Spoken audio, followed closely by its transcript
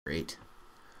Great.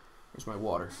 Where's my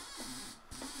water?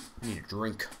 I need a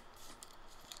drink.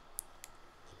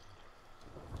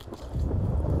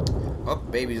 Oh,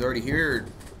 baby's already here.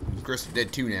 Krista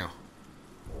dead too now.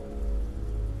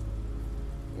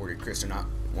 Or did Krista not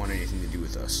want anything to do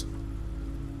with us?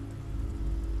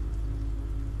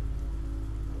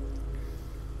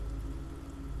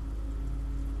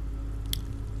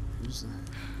 Who's that?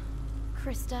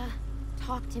 Krista,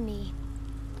 talk to me.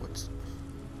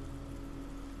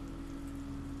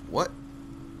 What?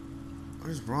 What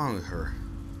is wrong with her?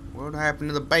 What happened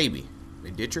to the baby?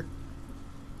 They ditch her?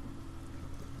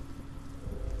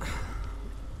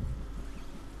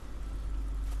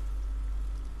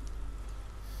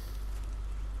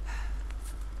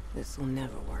 This will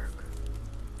never work.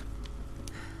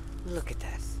 Look at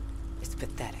this. It's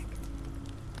pathetic.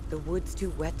 The wood's too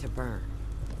wet to burn.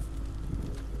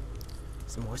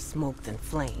 It's more smoke than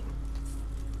flame.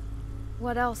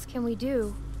 What else can we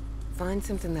do? Find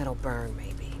something that'll burn,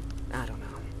 maybe. I don't know.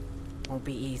 Won't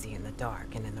be easy in the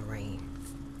dark and in the rain.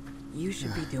 You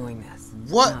should be doing this.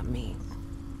 What? Not me.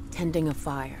 Tending a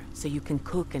fire so you can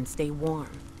cook and stay warm.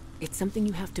 It's something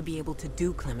you have to be able to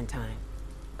do, Clementine.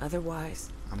 Otherwise...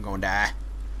 I'm gonna die.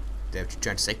 Is that what you're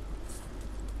trying to say? Is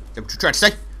that what you're trying to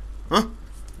say? Huh?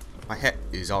 My hat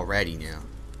is all ready now.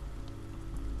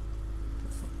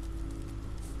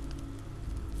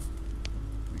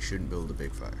 We shouldn't build a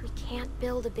big fire. We can't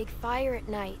build a big fire at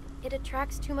night. It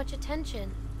attracts too much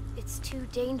attention. It's too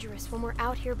dangerous when we're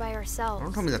out here by ourselves.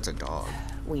 Don't tell me that's a dog.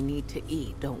 We need to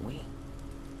eat, don't we?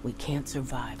 We can't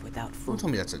survive without food. Don't tell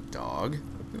me that's a dog.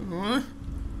 Better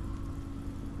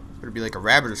be like a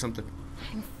rabbit or something.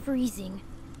 I'm freezing.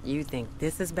 You think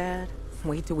this is bad?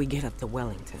 Wait till we get up to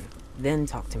Wellington. Then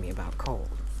talk to me about cold.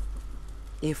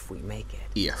 If we make it.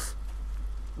 If.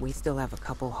 We still have a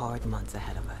couple hard months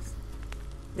ahead of us.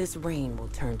 This rain will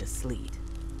turn to sleet,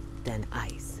 then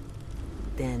ice,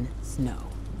 then snow.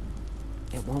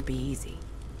 It won't be easy.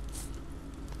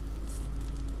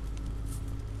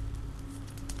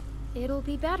 It'll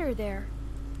be better there,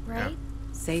 right?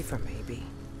 Yeah. Safer, maybe.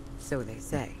 So they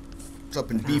say. It's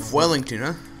up in Beef Wellington,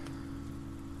 huh?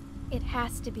 It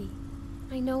has to be.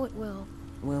 I know it will.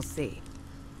 We'll see.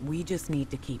 We just need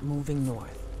to keep moving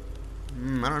north.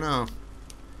 I don't know.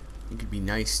 I think it'd be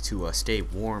nice to stay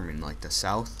warm in like the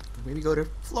south. Maybe go to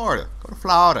Florida. Go to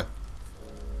Florida.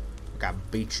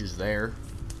 Got beaches there.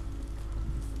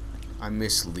 I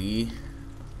miss Lee.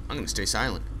 I'm gonna stay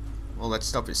silent. Well, that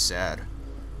stuff is sad.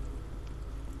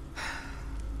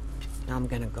 I'm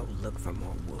gonna go look for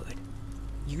more wood.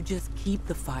 You just keep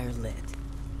the fire lit.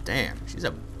 Damn, she's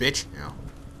a bitch now.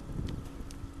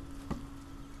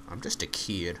 I'm just a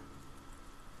kid.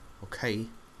 Okay.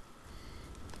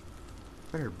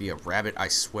 Better be a rabbit, I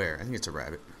swear. I think it's a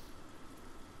rabbit.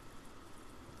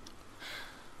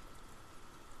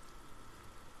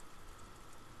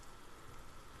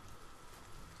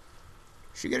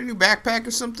 She get a new backpack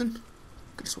or something?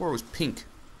 I could have swore it was pink.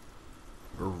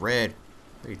 Or red.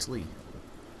 Hey, it's Lee.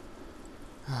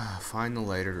 Find the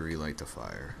lighter to relight the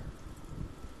fire.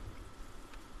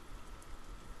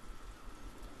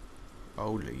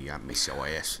 Oh, Lee, I miss your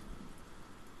ass.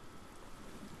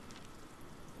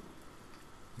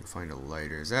 Find a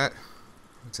lighter. Is that?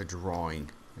 It's a drawing.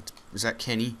 Is that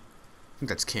Kenny? I think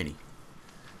that's Kenny.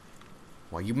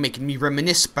 Why you making me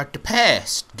reminisce about the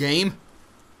past, game?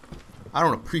 I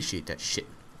don't appreciate that shit.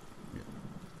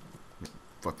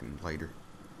 Fucking lighter.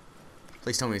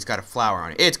 Please tell me it's got a flower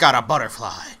on it. It's got a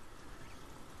butterfly.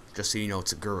 Just so you know,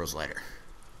 it's a girl's letter.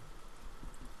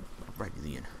 Right to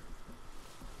the end.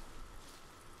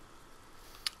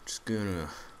 Just gonna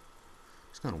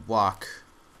walk.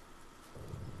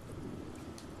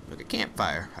 Like a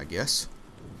campfire, I guess.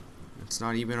 It's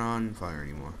not even on fire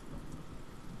anymore.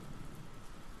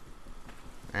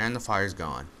 And the fire's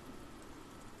gone.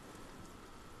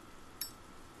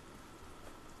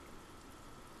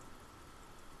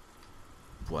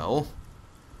 Well,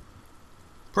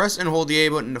 press and hold the A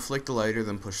button to flick the lighter,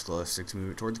 then push the left stick to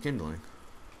move it toward the kindling.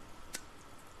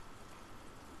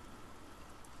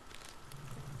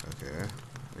 Okay,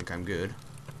 I think I'm good.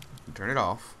 Turn it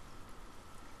off.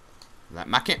 Light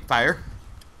my campfire.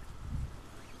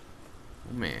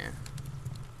 Oh man.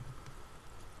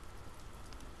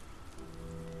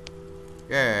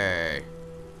 Yay.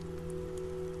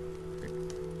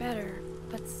 Better,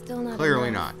 but still not Clearly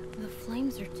enough. not. The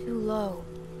flames are too low.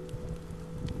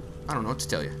 I don't know what to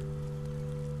tell you.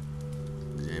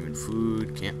 Examine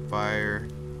food, campfire,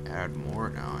 add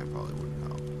more. No, I probably wouldn't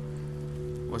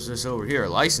know. What's this over here? A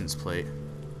license plate.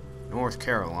 North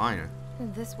Carolina.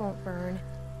 This won't burn.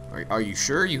 Are you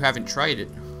sure? You haven't tried it.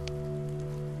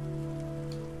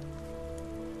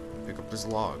 Pick up this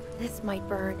log. This might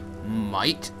burn.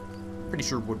 Might? Pretty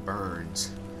sure wood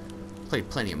burns. Played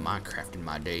plenty of Minecraft in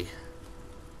my day.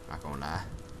 Not gonna lie.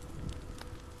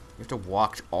 You have to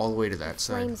walk all the way to that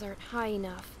side. Flames aren't high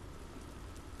enough.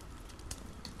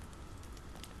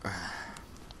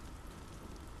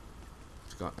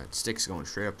 That stick's going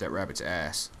straight up that rabbit's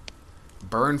ass.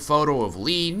 Burn photo of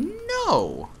Lee?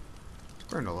 No! Just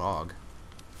burn a log.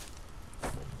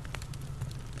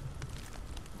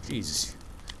 Jesus.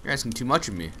 You're asking too much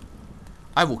of me.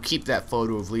 I will keep that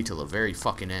photo of Lee till the very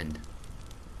fucking end.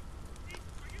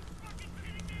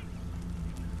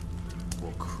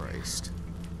 Oh, Christ.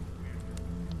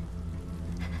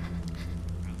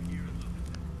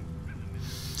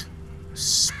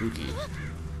 Spooky.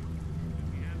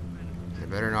 They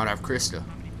better not have Krista.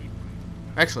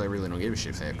 Actually, I really don't give a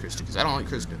shit if they have Krista, because I don't like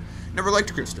Krista. Never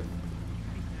liked Krista.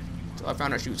 Until I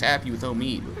found out she was happy with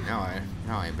Omid, but now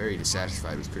I am very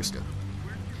dissatisfied with Krista.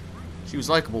 She was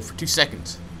likable for 2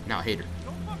 seconds. Now I hate her.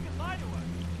 Don't fucking lie to us.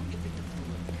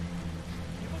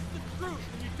 Give us the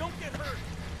truth and you don't get hurt.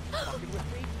 Fucking with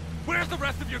me? Where's the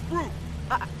rest of your group?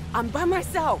 I'm by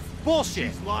myself.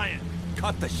 Bullshit. She's lying.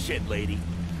 Cut the shit, lady.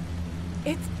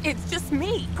 It's just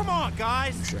me. Come on,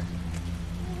 guys. Sure.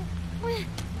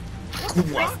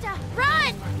 Krista,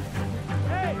 run!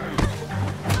 Hey!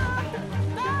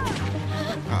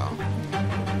 Oh.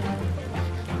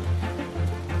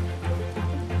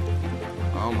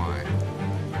 Oh my.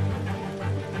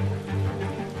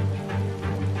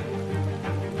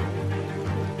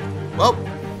 Well.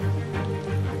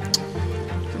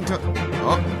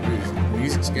 Oh,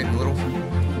 music's getting a little.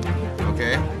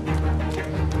 Okay.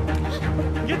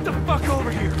 Get the fuck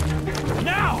over here!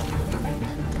 Now!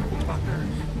 Fucker.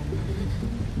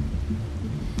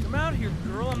 Come out here,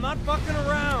 girl. I'm not fucking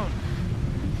around.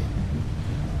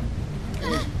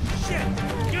 Shit!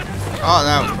 Get Oh,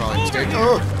 that was probably a mistake.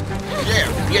 Oh, yeah,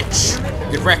 bitch.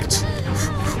 Get wrecked.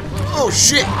 Oh,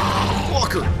 shit.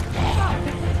 Walker.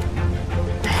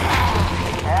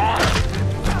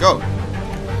 Go.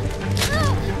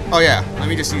 Oh, yeah. Let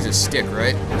me just use a stick,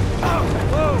 right?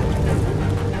 Whoa!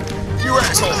 You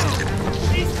asshole.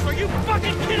 Jesus, are you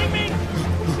fucking kidding me?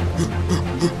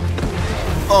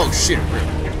 Oh, shit.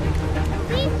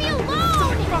 Leave me Stop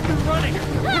alone! fucking running!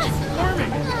 We're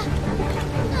squirming!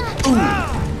 Ah!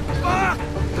 Fuck!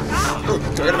 Ow!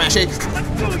 Do I get a mash shake? Let's go,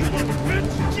 you little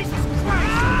bitch! Jesus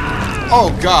Christ! Oh,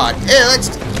 God. Hey, let's.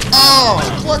 Oh,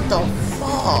 what the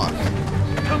fuck?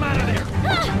 Come out of there!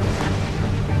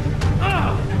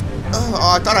 Oh,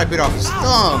 I thought I bit off his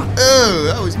thumb. Oh,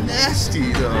 that was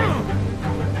nasty, though.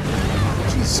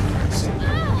 Jesus Christ.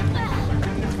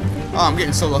 Oh, I'm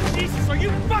getting so lucky. Jesus, are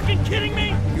you fucking kidding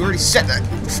me? You already said that.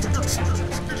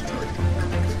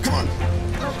 Come on.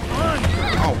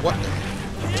 Oh, what?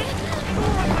 You're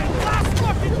on my last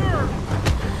fucking nerve!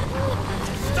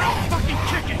 Stop fucking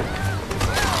kicking!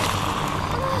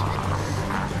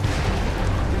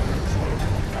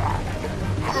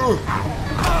 Oh,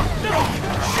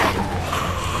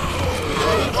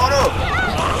 no.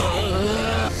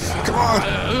 Come on.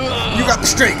 You got the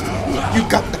strength. You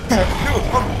got the power. No,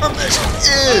 I'm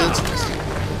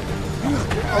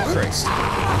Oh, Christ.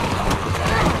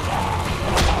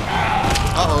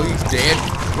 Uh-oh, he's dead.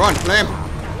 Run, Flem.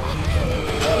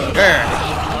 There.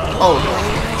 Oh,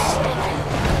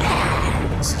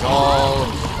 this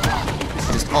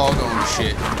is just all going to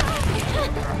shit.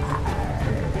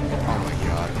 Oh my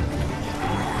god.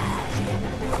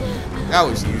 That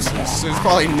was useless. There's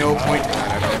probably no point to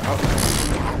that.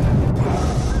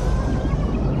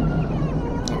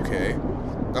 Okay.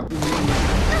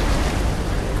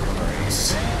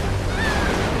 Christ.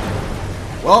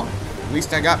 Well, at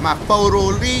least I got my photo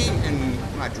Lee and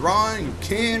my drawing of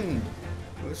Ken.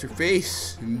 What's her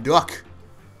face? And Duck.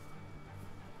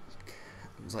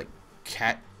 It was like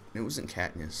Cat. It wasn't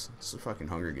Katniss. It's a fucking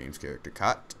Hunger Games character.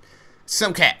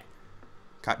 Some cat.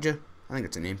 Katja? I think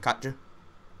it's a name. Katja?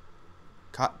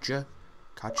 Katja?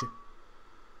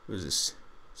 Who is this?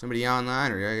 Somebody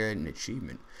online, or I got an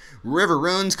achievement. River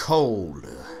runs cold.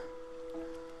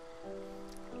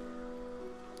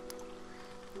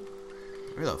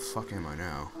 Where the fuck am I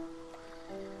now?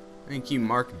 Thank you,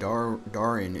 Mark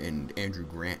Darin and Andrew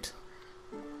Grant.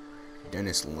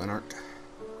 Dennis Lennart.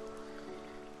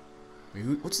 Wait,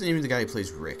 what's the name of the guy who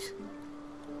plays Rick?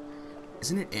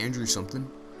 Isn't it Andrew something?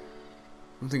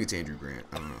 I don't think it's Andrew Grant.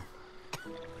 I don't know.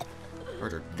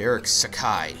 Or Derek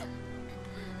Sakai.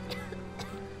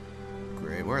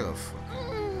 Great. Where the fuck?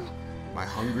 Am I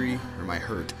hungry or am I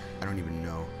hurt? I don't even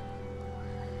know.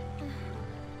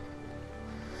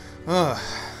 Ugh.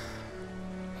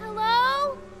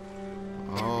 Hello?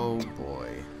 Oh boy.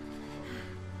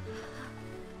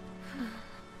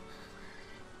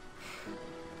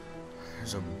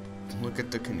 So, look at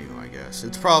the canoe, I guess.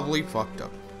 It's probably fucked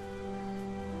up.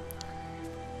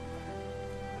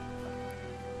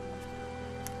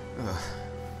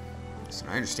 Listen,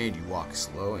 I understand you walk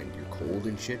slow and you're cold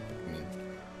and shit, but I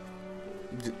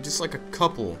mean, just like a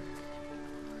couple,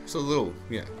 so little,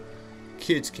 yeah,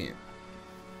 kids can't.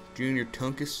 Junior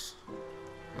Tunkus.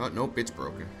 Oh, nope, it's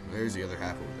broken. There's the other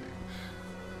half over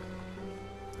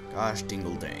there. Gosh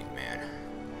dingle dang, man.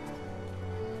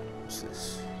 What's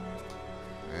this?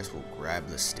 I guess we'll grab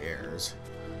the stairs.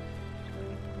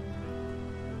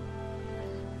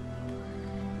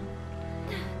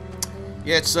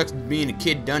 Yeah, it sucks being a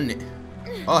kid, doesn't it?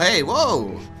 Oh, hey,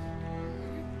 whoa!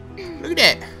 Look at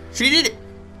that! She did it!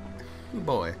 Good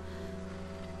boy.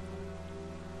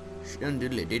 She done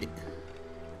did it.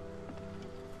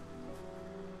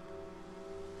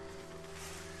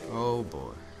 Oh,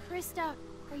 boy. Krista,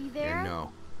 are you there? Yeah,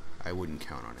 no. I wouldn't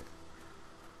count on it.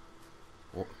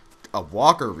 Well, a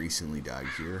walker recently died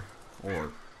here.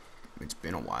 Or, it's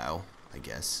been a while, I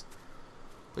guess.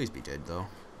 Please be dead, though.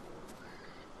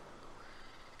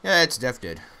 Yeah, it's def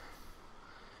dead.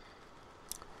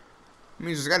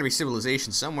 Means there's gotta be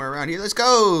civilization somewhere around here. Let's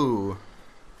go!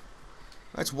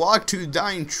 Let's walk to the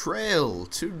dying trail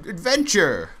to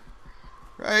adventure!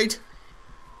 Right?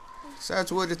 So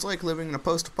that's what it's like living in a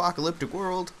post-apocalyptic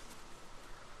world.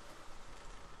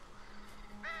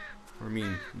 Or I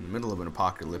mean, in the middle of an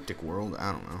apocalyptic world.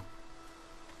 I don't know.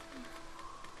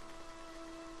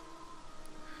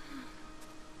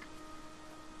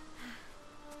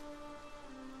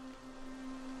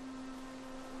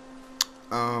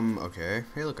 Okay.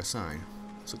 Hey, look, a sign.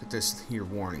 Let's look at this here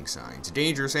warning signs.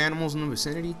 Dangerous animals in the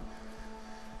vicinity.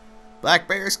 Black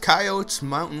bears, coyotes,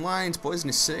 mountain lions,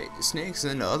 poisonous snakes,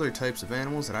 and other types of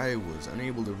animals that I was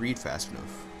unable to read fast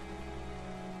enough.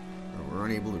 Or were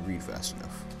unable to read fast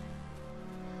enough.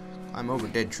 Climb over a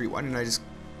dead tree. Why didn't I just,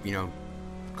 you know,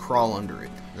 crawl under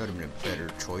it? That would have been a better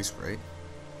choice, right?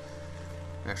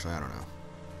 Actually, I don't know.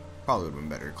 Probably would have been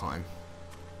better to climb.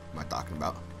 What am I talking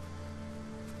about?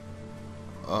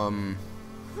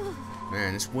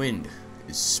 Man, this wind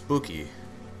is spooky.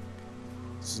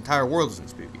 This entire world isn't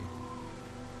spooky.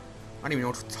 I don't even know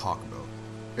what to talk about.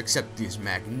 Except these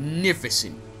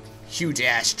magnificent,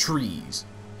 huge-ass trees.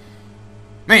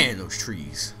 Man, those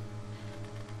trees.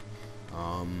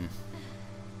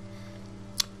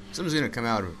 Something's gonna come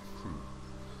out of...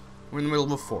 We're in the middle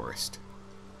of a forest.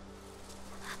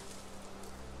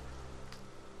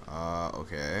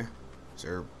 Okay. Is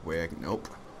there a way I can... Nope.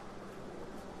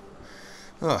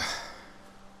 Ugh.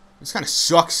 This kind of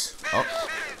sucks. Oh,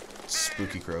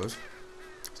 spooky crows.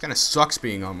 This kind of sucks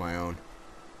being on my own.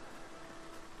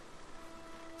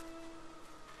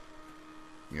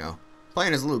 You know,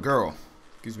 playing as a little girl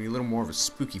gives me a little more of a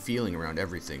spooky feeling around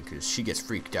everything, because she gets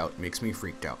freaked out, makes me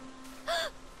freaked out.